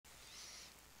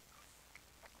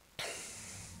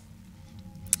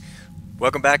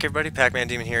Welcome back, everybody. Pac-Man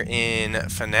Demon here in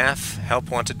FNAF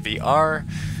Help Wanted VR.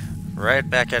 Right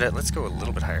back at it. Let's go a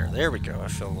little bit higher. There we go. I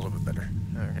feel a little bit better.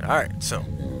 Okay. Alright, so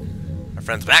my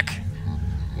friend's back.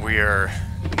 We're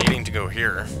needing to go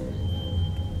here.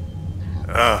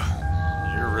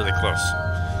 You're really close.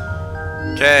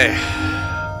 Okay.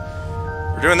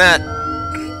 We're doing that.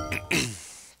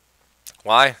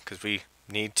 Why? Because we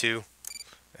need to.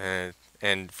 And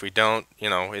if we don't,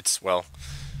 you know, it's, well...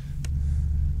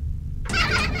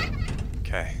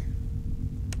 Okay.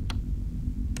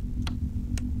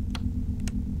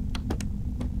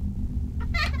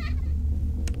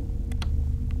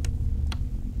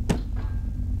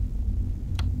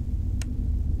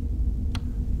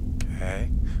 Okay.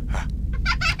 Ah.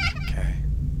 Okay.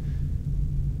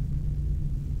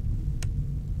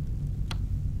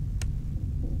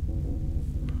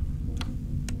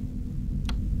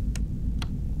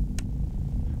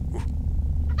 Ooh.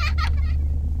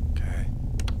 Okay.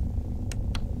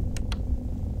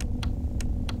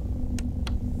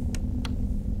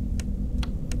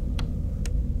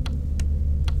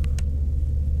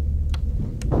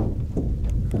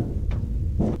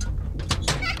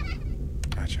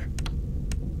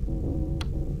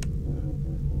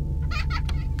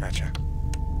 Gotcha.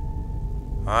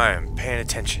 I am paying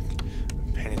attention.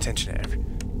 I'm paying attention to every...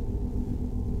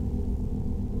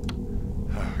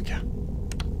 Oh, okay.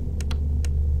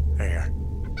 There you are.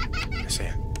 I see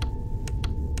you.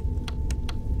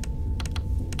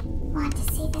 Want to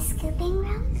see the scooping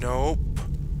room? Nope.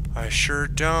 I sure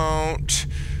don't.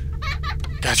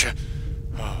 Gotcha.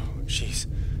 Oh, jeez.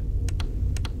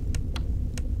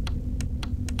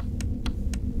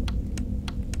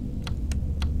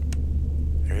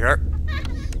 There you are.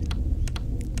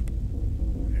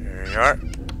 There you are.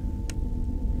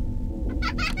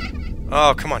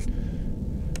 Oh, come on.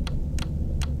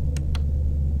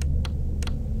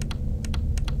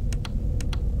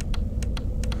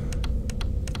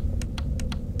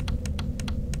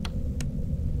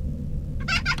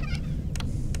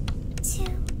 Two,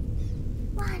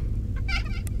 one.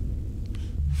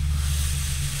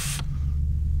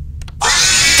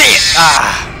 Dang it!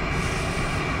 Ah!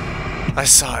 I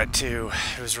saw it too.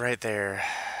 It was right there.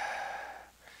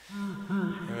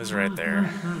 It was right there.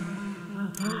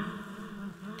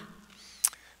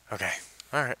 Okay.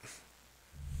 Alright.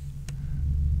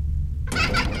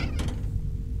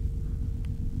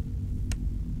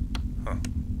 Huh.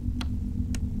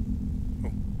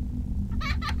 Oh.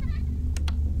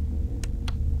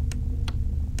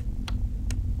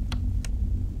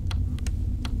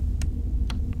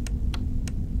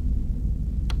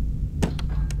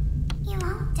 You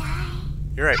won't die.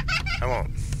 You're right. I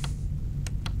won't.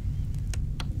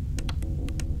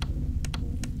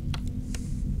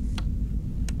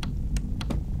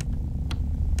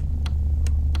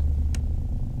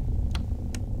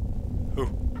 Ooh.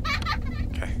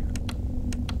 Okay.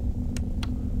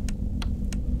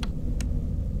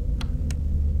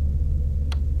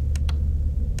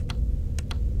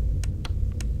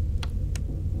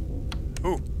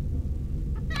 Ooh.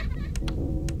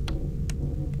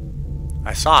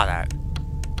 I saw that.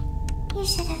 You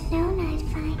should have known I'd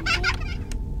find you.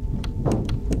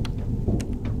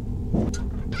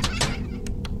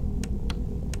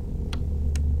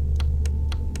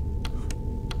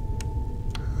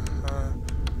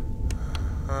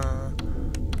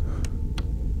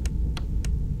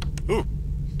 Ooh.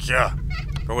 Yeah.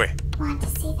 Go away. Want to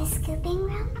see the scooping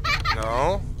room?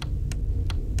 No.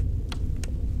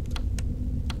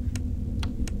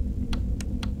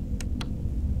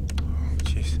 Oh,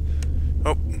 jeez.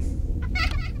 Oh.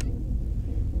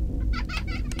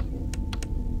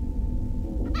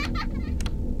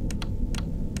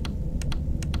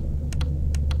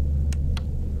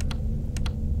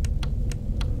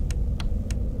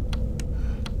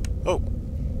 Oh.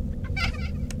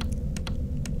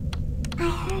 I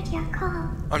heard your call.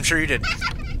 I'm sure you did.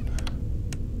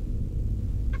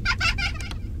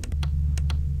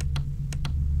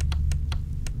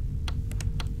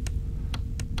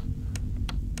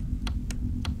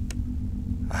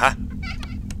 Aha.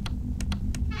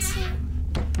 Two,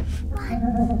 one.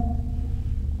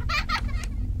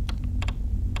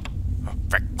 Oh,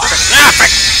 frick. Ah,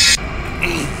 frick!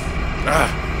 Ah.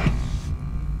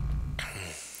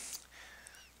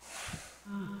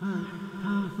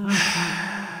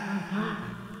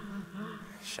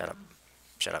 Shut up.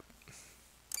 Shut up.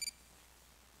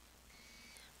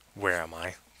 Where am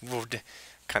I? What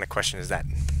kind of question is that?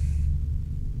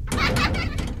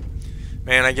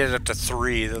 Man, I get it up to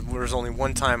 3. There was only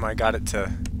one time I got it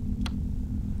to...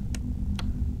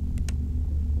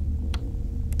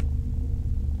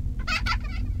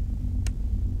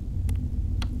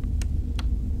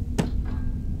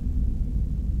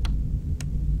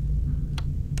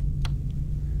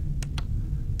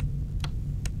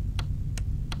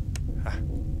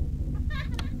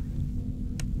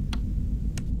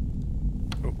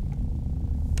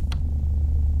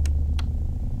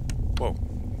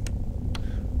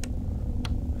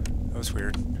 was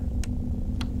weird.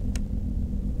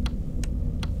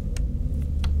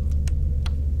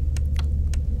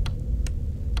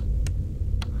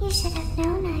 You should have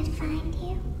known I'd find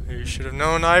you. You should have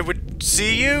known I would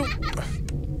see you.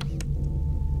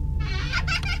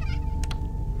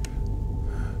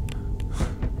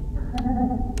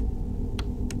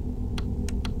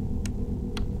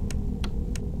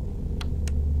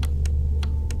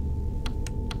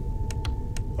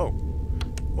 Oh.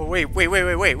 Oh, wait.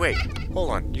 Hold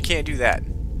on. You can't do that.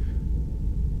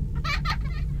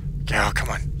 Oh, come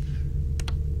on.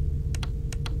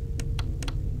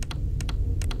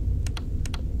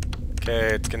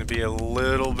 Okay, it's gonna be a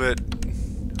little bit...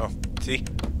 Oh, see?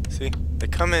 See? They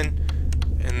come in,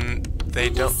 and they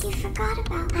don't... I guess you forgot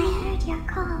about I heard your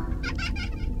call.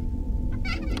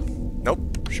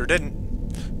 Nope, sure didn't.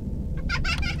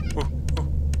 Ooh, ooh.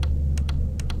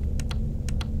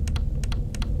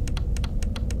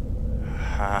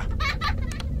 Ah.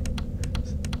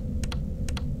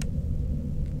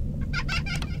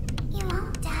 You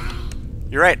won't die.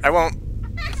 You're right, I won't.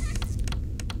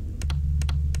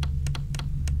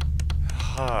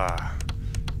 Ah.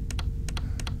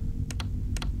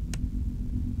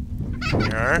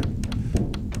 Here.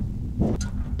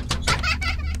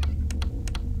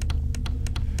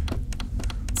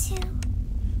 Two,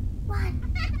 one.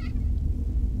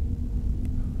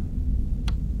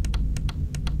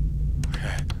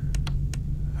 Okay.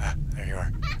 Ah, there you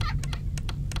are.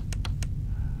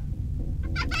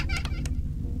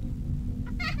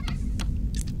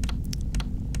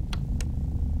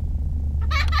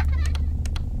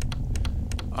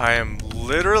 I am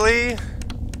literally...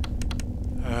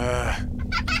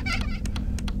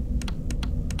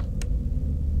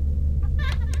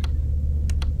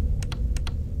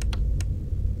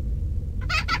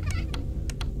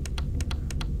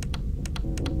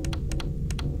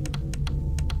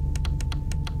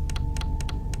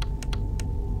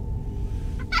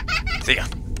 See ya.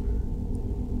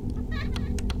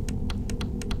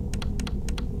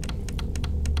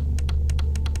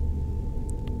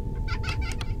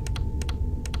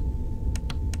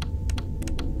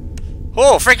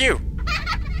 Oh, frick you!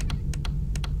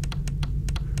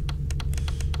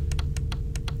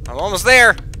 I'm almost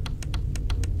there.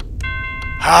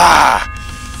 Ah!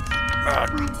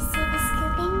 Want to see the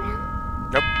scooping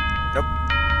room? Nope.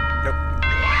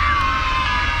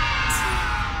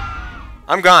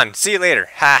 I'm gone. See you later.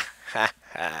 Ha ha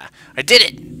ha! I did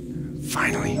it.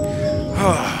 Finally.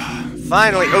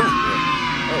 Finally. Oh.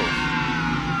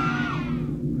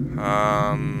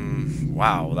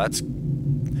 Wow.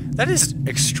 That is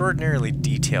extraordinarily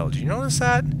detailed. You notice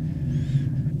that?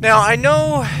 Now, I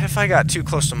know if I got too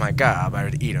close to my gob, I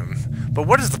would eat him. But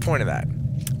what is the point of that?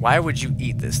 Why would you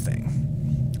eat this thing?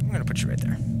 I'm going to put you right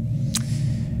there.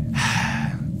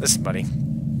 Listen, buddy.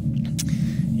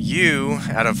 You,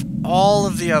 out of all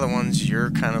of the other ones, you're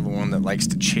kind of the one that likes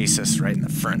to chase us right in the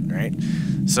front, right?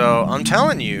 So, I'm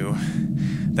telling you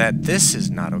that this is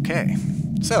not okay.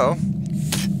 So...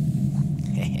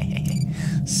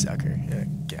 Sucker.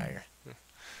 Get out of here.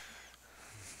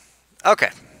 Okay.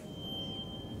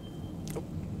 Nope.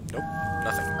 Nope.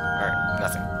 Nothing. Alright,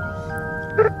 nothing.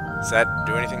 Does that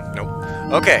do anything? Nope.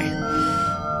 Okay.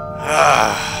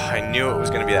 I knew it was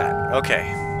going to be that. Okay.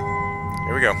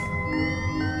 Here we go.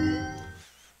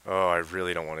 Oh, I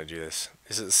really don't want to do this.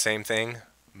 Is it the same thing?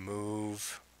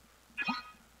 Move.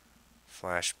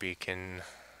 Flash beacon.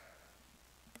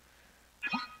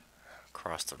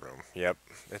 Across the room. Yep,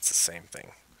 it's the same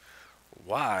thing.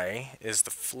 Why is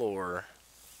the floor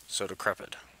so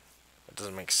decrepit? That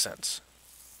doesn't make sense.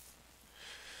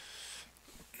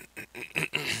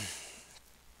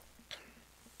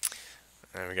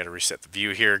 And we gotta reset the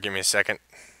view here. Give me a second.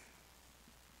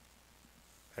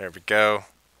 There we go.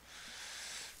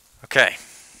 Okay.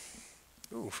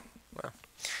 Ooh, wow.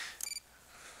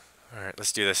 Alright,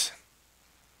 let's do this.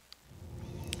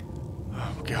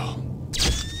 Oh, go.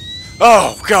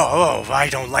 Oh, go! Oh, I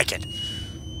don't like it.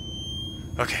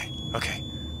 Okay, okay.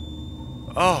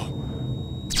 Oh.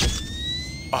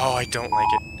 Oh, I don't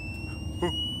like it.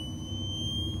 Ooh.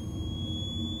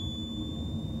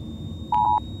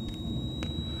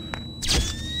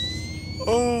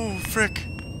 Oh, frick.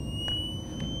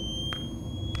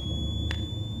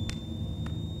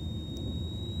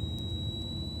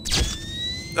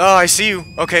 Oh, I see you.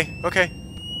 Okay, okay.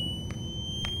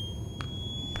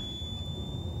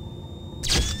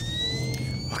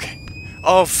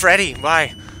 Oh, Freddy,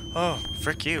 why? Oh,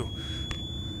 frick you.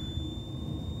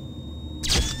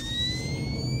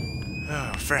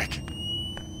 Oh, frick.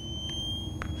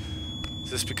 Is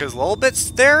this because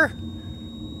LOLbit's there?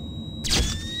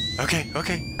 Okay,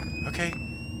 okay, okay.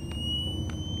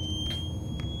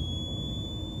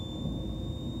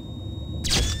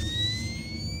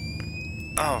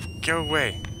 Oh, go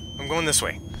away. I'm going this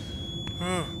way.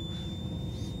 Ooh.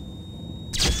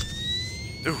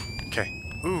 Ooh, okay.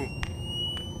 Ooh.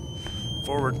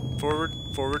 Forward, forward,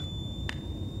 forward.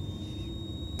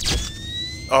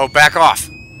 Oh, back off!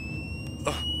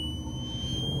 Oh.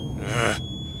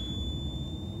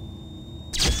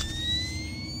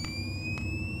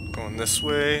 Going this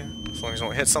way, as long as I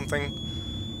don't hit something.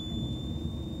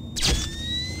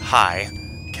 Hi.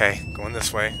 Okay, going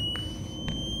this way.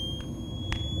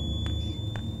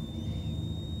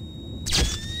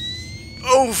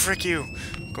 Oh, frick you!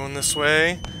 Going this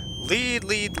way. Lead,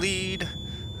 lead, lead.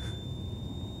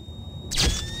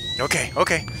 Okay,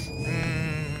 okay.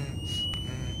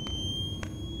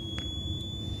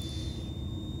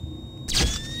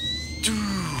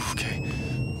 Okay.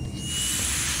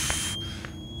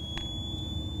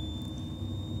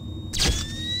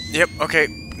 Yep, okay.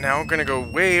 Now we're gonna go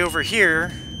way over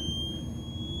here.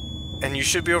 And you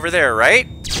should be over there, right?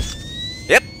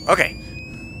 Yep, okay.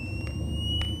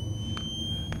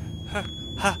 Ha,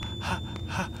 ha, ha,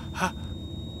 ha, ha.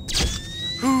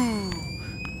 Whoo.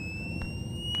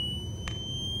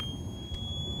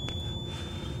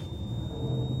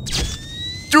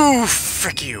 Ooh,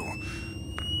 frick you.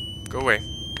 Go away.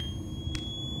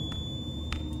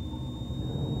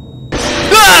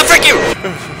 Ah, frick you!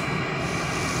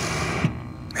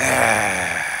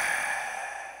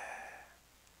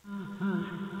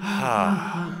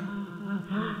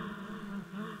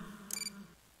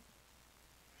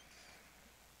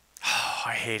 Oh,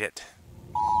 I hate it.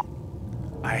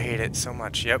 I hate it so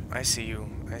much. Yep, I see you.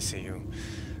 I see you.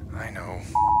 I know.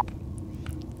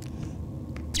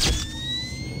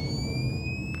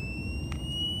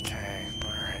 Okay,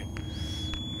 alright.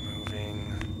 Moving.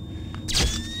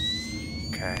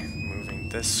 Okay, moving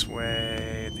this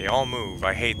way. They all move.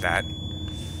 I hate that.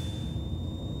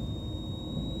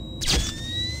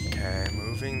 Okay,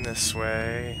 moving this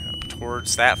way.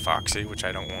 Towards that Foxy, which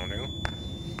I don't want to.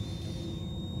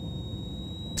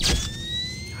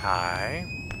 Hi.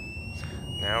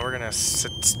 Now we're gonna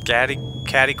sit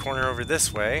catty corner over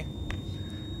this way.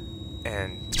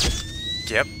 And,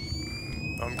 yep.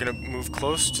 I'm gonna move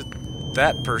close to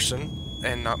that person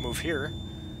and not move here.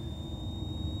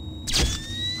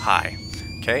 Hi.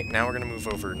 Okay, now we're gonna move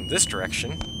over in this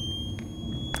direction.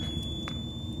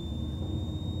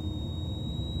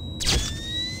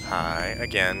 Hi,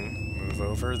 again. Move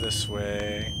over this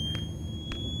way.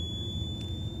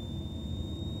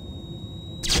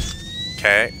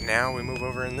 Okay, now we move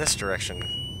over in this direction.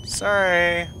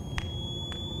 Sorry.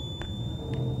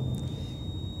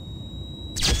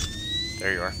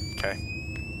 There you are. Okay.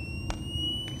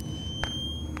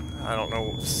 I don't know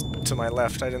what's to my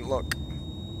left. I didn't look.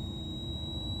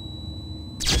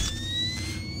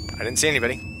 I didn't see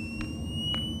anybody.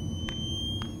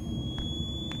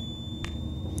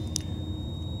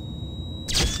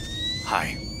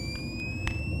 Hi.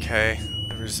 Okay,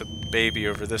 there's a baby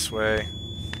over this way.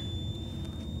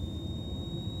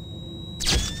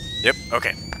 Yep,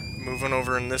 okay. Moving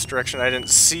over in this direction. I didn't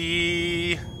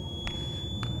see...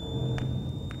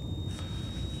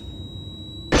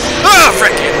 Ah,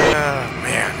 frick! Oh,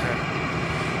 man.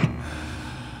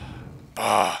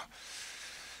 Ah.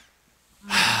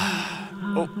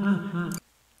 Oh.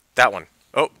 That one.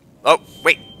 Oh. Oh,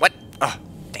 wait. What? Oh,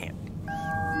 dang it.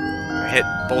 I hit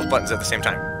both buttons at the same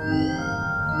time.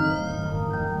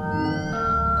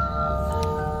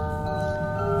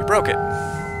 You broke it.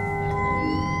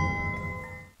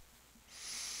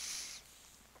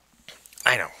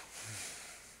 I know.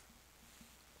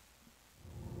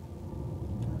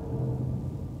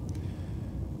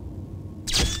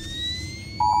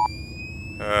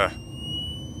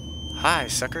 Hi,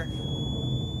 sucker.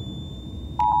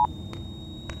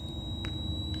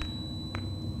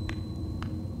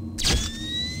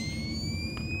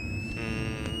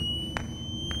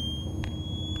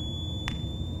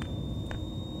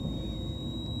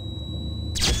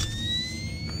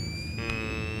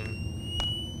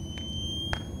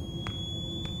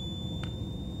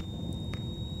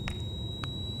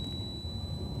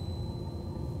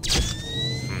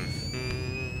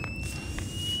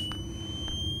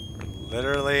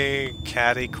 Literally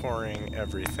catty-coring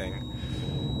everything.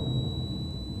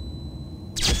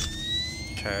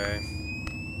 Okay.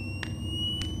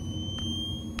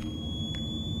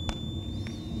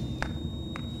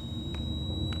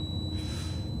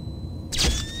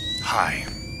 Hi.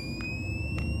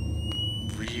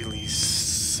 Really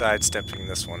sidestepping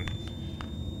this one.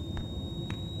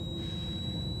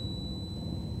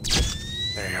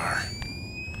 There you are.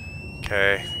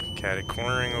 Okay,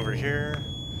 catty-cornering over here.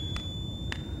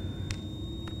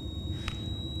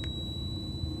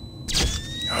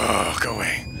 Oh, go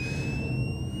away.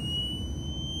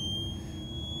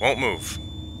 Won't move.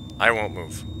 I won't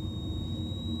move.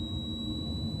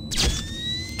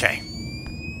 Okay.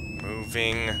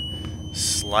 Moving.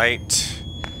 Slight.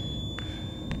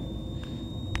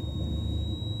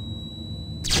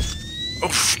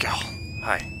 Oof, gal.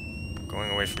 Hi. Going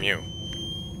away from you.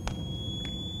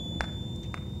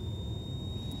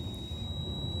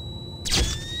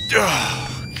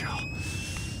 Oh, gal.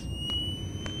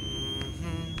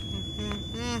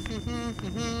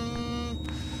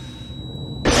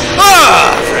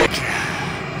 Ah, frick.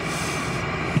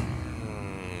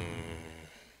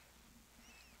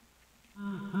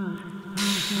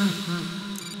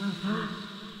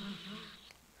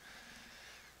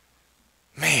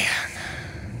 Man.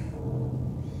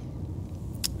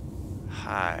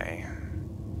 Hi.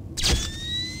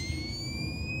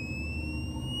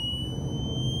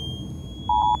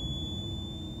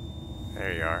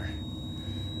 There you are.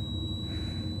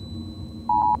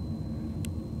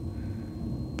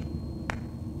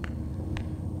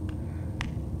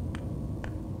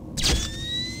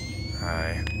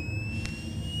 Hi.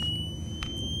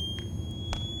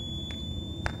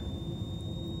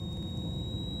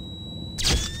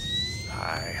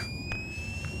 Hi.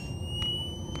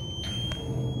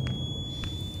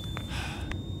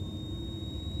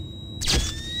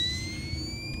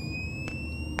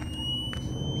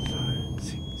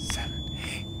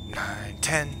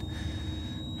 Ten.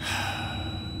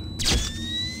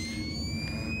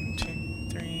 1, 2,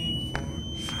 3, 4,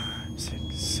 5,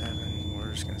 6, 7.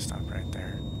 We're just gonna stop right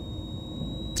there.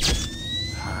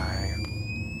 Hi.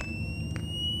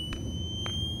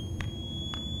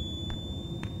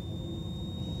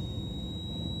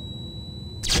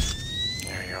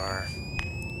 There you are.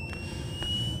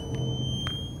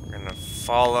 We're gonna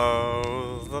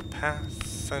follow the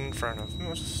path in front of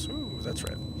us. Ooh, that's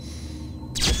right.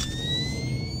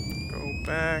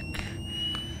 Back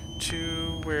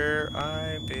to where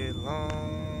I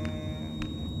belong.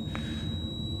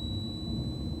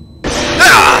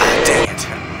 Ah, dang it,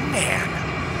 man.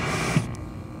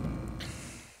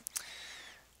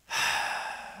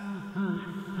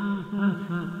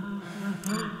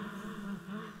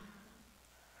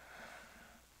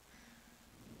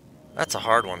 That's a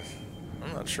hard one.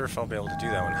 I'm not sure if I'll be able to do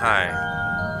that one. Hi.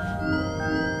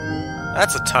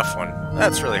 That's a tough one.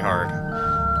 That's really hard.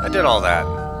 I did all that.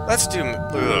 Let's do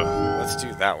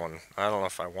that one. I don't know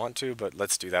if I want to, but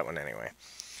let's do that one anyway.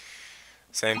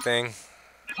 Same thing.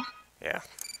 Yeah.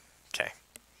 Okay.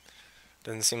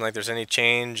 Doesn't seem like there's any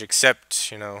change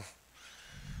except, you know,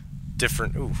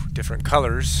 different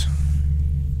colors.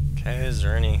 Okay, is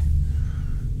there any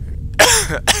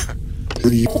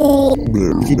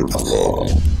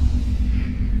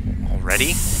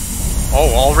already?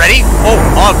 Oh, already?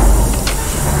 Oh,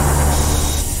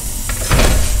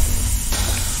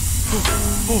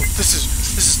 oh, this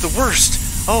is the worst.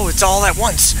 Oh, it's all at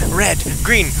once. Red,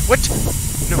 green. What?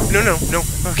 No.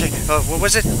 Okay. What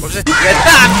was it? What was it? Red.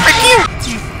 Ah, frick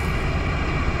you!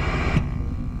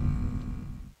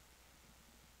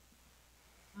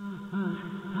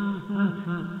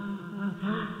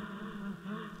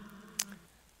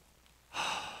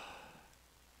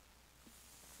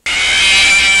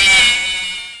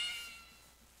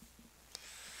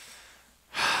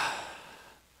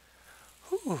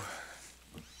 Whew.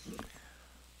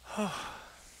 Oh.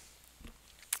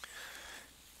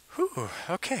 Whew.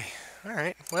 Okay. All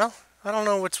right. Well, I don't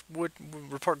know what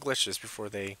report glitches before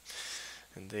they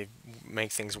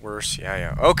make things worse.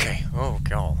 Yeah. Okay. Oh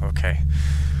god. Okay.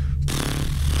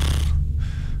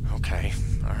 Okay.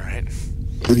 All right.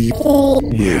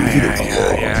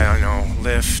 Yeah. I know.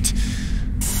 Lift.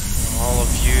 All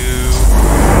of you.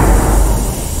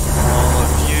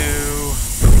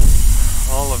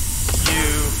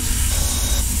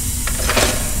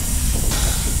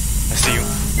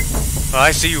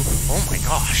 I see you. Oh my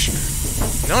gosh.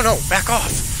 No, back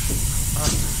off.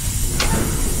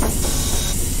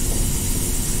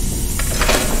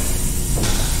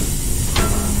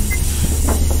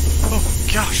 Oh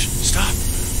gosh, stop.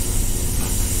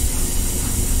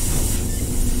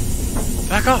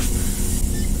 Back off.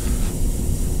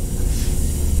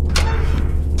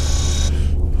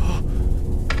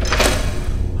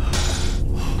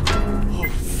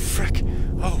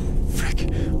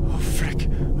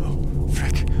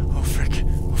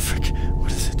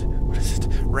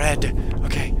 Red.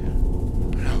 Okay.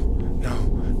 No.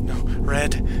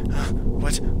 Red.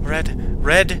 What?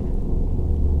 Red.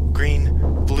 Green.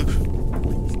 Blue.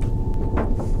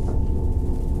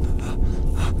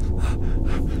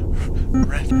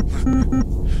 Red.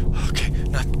 Okay.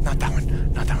 Not that one.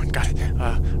 Got it.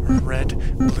 Red.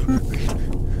 Blue. Green.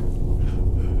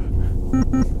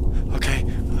 Okay.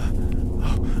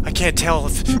 Oh, I can't tell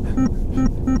if...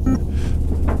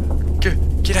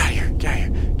 Get out of here. Get out of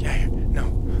here. Get out of here. No.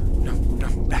 No. No.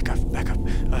 Back up. Back up.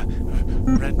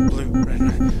 Red, blue, red.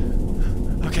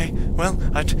 Okay. Well,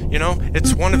 you know,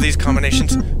 it's one of these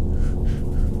combinations.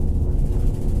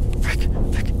 Frick.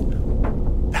 Frick.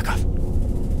 Back off.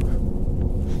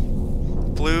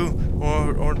 Blue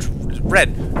or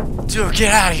red. Dude,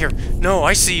 get out of here. No,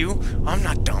 I see you. I'm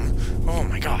not dumb. Oh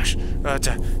my gosh.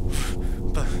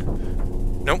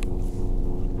 Nope.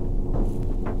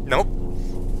 Nope.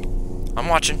 I'm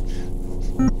watching.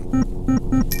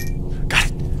 Got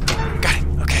it. Got it.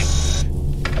 Okay.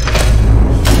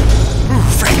 Ooh,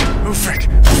 frick. Ooh, frick.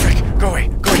 Ooh, frick. Go away.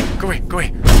 Go away. Go away. Go away.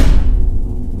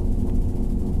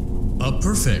 A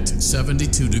perfect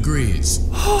 72 degrees.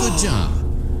 Good job.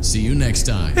 See you next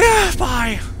time. Yeah,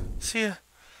 bye. See ya.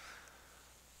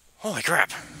 Holy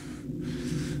crap.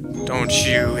 Don't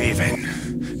you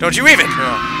even. Don't you even.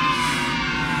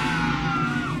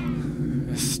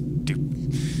 Stupid.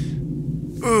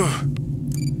 Ooh.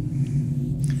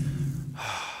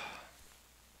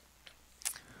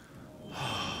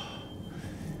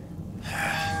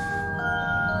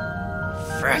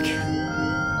 Frack.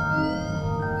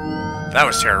 That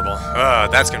was terrible.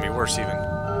 That's gonna be worse even.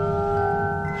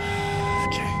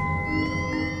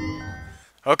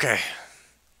 Okay.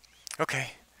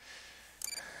 Okay.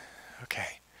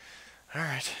 Okay.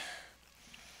 Alright.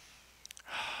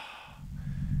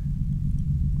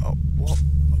 Oh,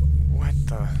 what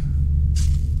the...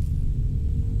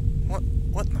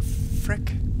 What in the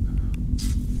frick?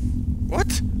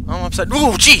 What? I'm upside...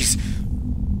 Oh, jeez!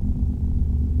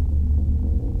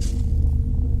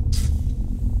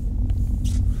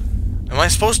 Am I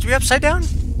supposed to be upside down?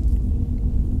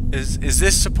 Is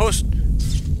this supposed...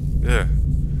 Ugh.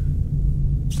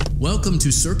 Welcome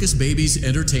to Circus Baby's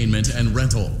Entertainment and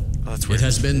Rental. Oh, that's weird. It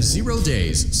has been 0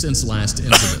 days since last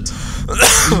incident.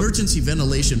 Emergency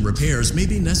ventilation repairs may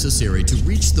be necessary to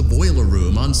reach the boiler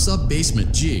room on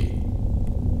sub-basement G.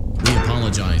 We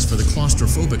apologize for the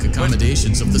claustrophobic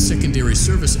accommodations of the secondary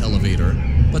service elevator,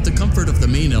 but the comfort of the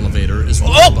main elevator is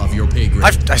well above your pay grade.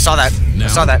 I saw that. Now, I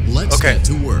saw that. Let's get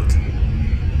to work.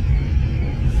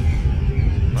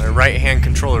 My right-hand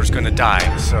controller is going to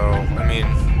die, so, I mean,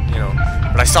 you know.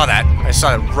 But I saw that. I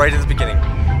saw it right at the beginning.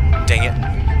 Dang it.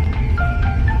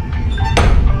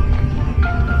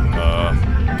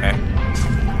 Okay.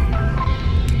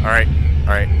 Alright.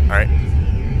 Alright. Alright.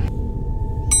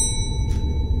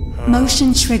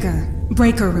 Motion trigger.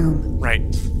 Breaker room. Right.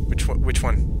 Which one? Which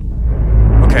one?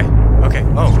 Okay. Okay.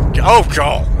 Oh. Oh,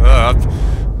 go!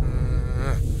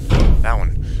 That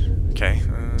one. Okay.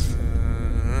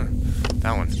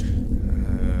 That one.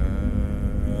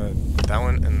 That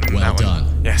one and well that done.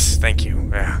 one. Yes, thank you.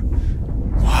 Yeah.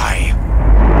 Why?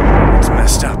 It's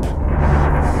messed up.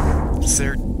 Is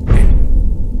there...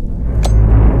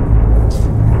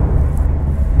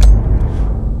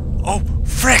 Oh,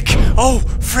 frick! Oh,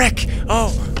 frick! Oh,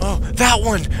 that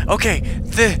one! Okay,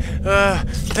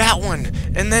 that one.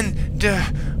 And then,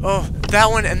 oh, that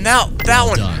one and that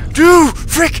one! Done. Dude!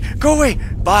 Frick! Go away!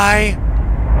 Bye!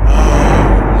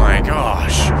 Oh my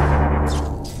gosh.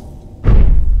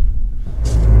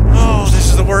 Oh, this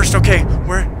is the worst. Okay,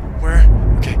 where?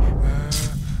 Okay.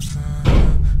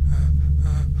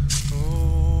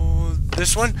 Oh,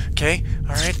 this one? Okay,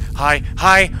 alright.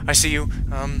 Hi, I see you.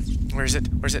 Where is it?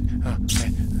 Where's it? Oh, okay.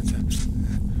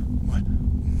 What?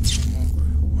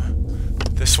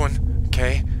 This one?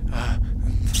 Okay.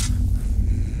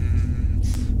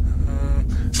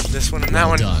 This one and that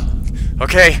one. Done.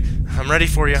 Okay, I'm ready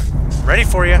for you. Ready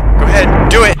for you. Go ahead,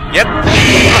 do it. Yep.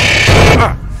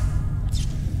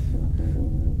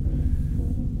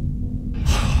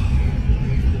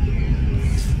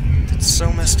 That's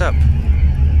so messed up.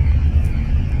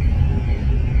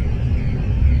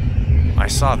 I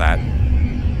saw that.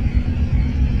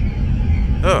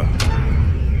 Ugh.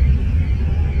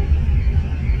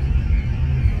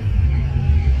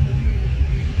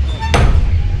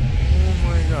 Oh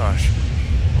my gosh.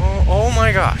 Oh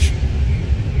my gosh.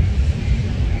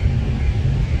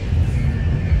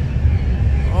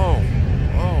 Oh,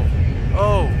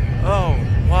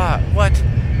 what?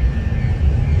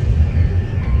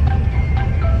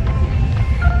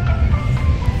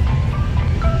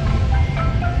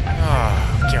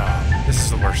 Oh, God, this is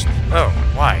the worst. Oh,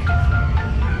 why?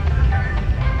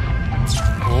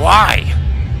 Why?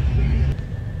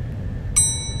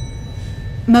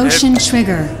 Motion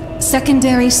trigger.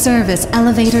 Secondary service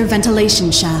elevator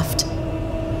ventilation shaft.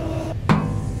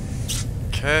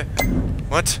 Okay.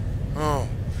 What? Oh.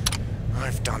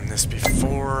 I've done this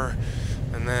before.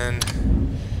 And then...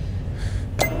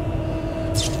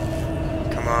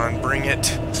 on, bring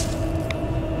it.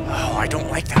 Oh, I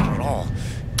don't like that at all.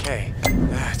 Okay,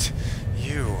 that.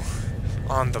 You.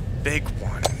 On the big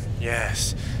one.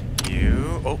 Yes.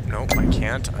 You. Oh, nope, I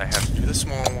can't. I have to do the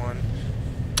small one.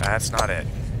 That's not it.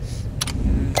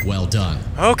 Well done.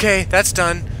 Okay, that's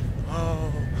done.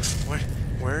 Oh, what?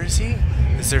 Where is he?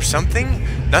 Is there something?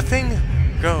 Nothing?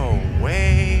 Go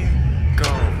away. Go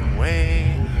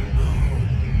away.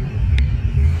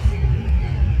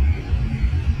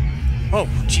 Oh,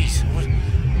 jeez. What?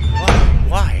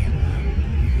 Why?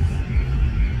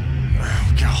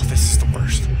 Oh, God, this is the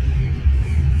worst.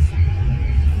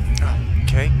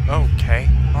 Okay, okay,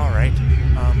 alright.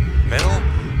 Middle?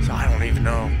 So I don't even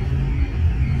know.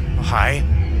 Oh, hi.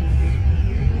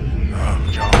 Oh,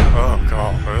 God. Oh,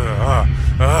 God.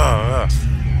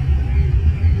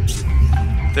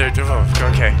 There, oh,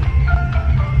 okay.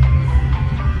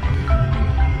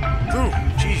 Ooh,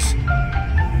 jeez.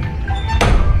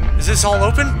 Is this all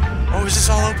open? Oh, is this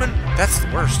all open? That's the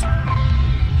worst.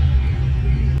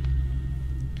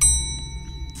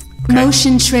 Okay.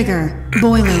 Motion trigger.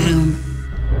 Boiler room.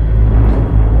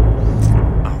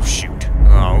 Oh, shoot.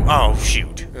 Oh,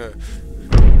 shoot.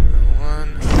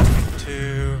 1,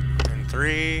 2, and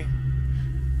 3.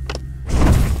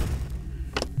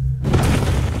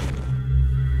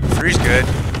 3's good.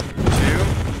 2,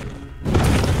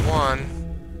 1.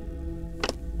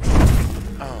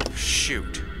 Oh,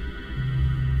 shoot.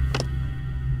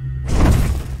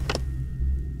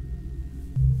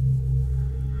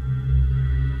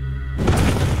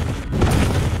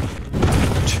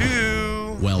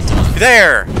 Well done.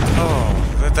 There!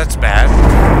 Oh, that's bad.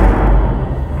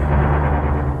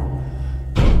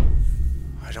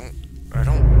 I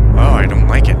don't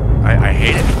like it. I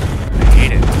hate it. I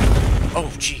hate it. Oh,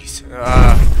 jeez.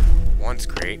 One's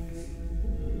great.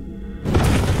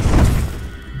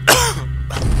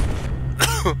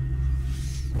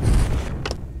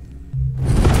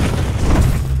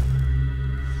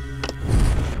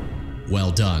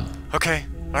 Well done. Okay.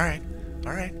 Alright.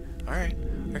 Alright. Alright.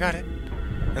 I got it.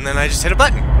 And then I just hit a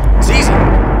button. It's easy.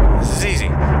 This is easy.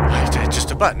 It's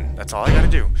just a button. That's all I gotta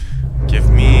do. Give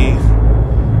me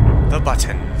the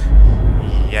button.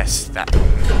 Yes, that one.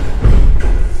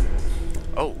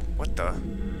 Oh, what the?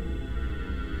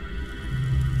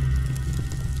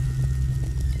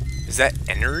 Is that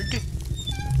entered?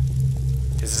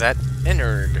 Is that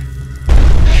entered?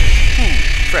 Ooh,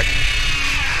 frick.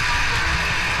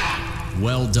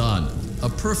 Well done. A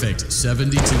perfect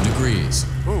 72 degrees.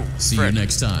 Ooh, See frick. you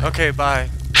next time. Okay, bye.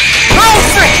 Oh,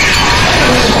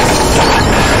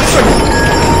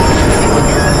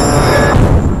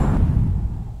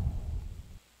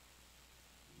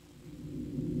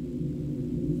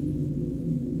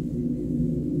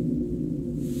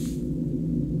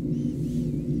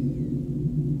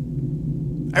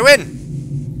 I win!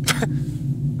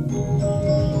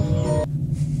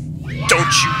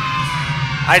 Don't you?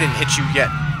 I didn't hit you yet.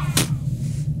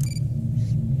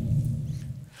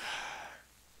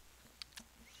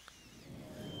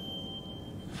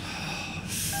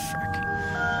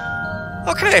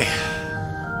 Okay.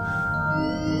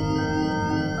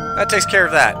 That takes care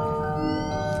of that.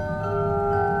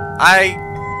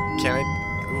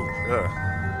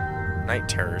 Night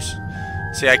terrors.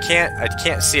 See, I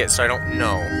can't see it, so I don't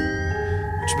know.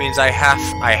 Which means I have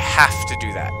to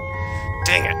do that.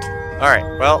 Dang it. Alright,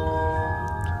 well,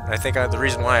 I think the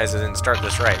reason why is I didn't start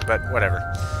this right, but whatever.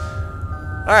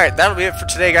 Alright, that'll be it for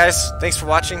today, guys. Thanks for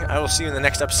watching. I will see you in the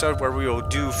next episode where we will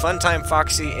do Funtime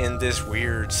Foxy in this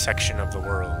weird section of the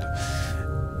world.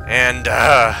 And,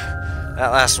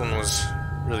 that last one was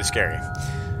really scary.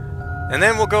 And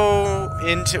then we'll go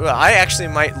into... I actually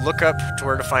might look up to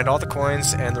where to find all the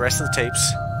coins and the rest of the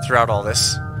tapes throughout all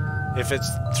this. If it's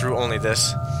through only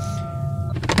this.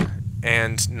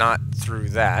 And not through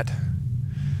that.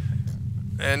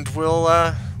 And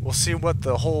we'll see what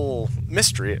the whole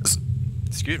mystery is.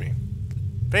 Excuse me.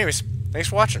 But anyways, thanks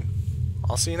for watching.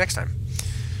 I'll see you next time.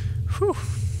 Whew.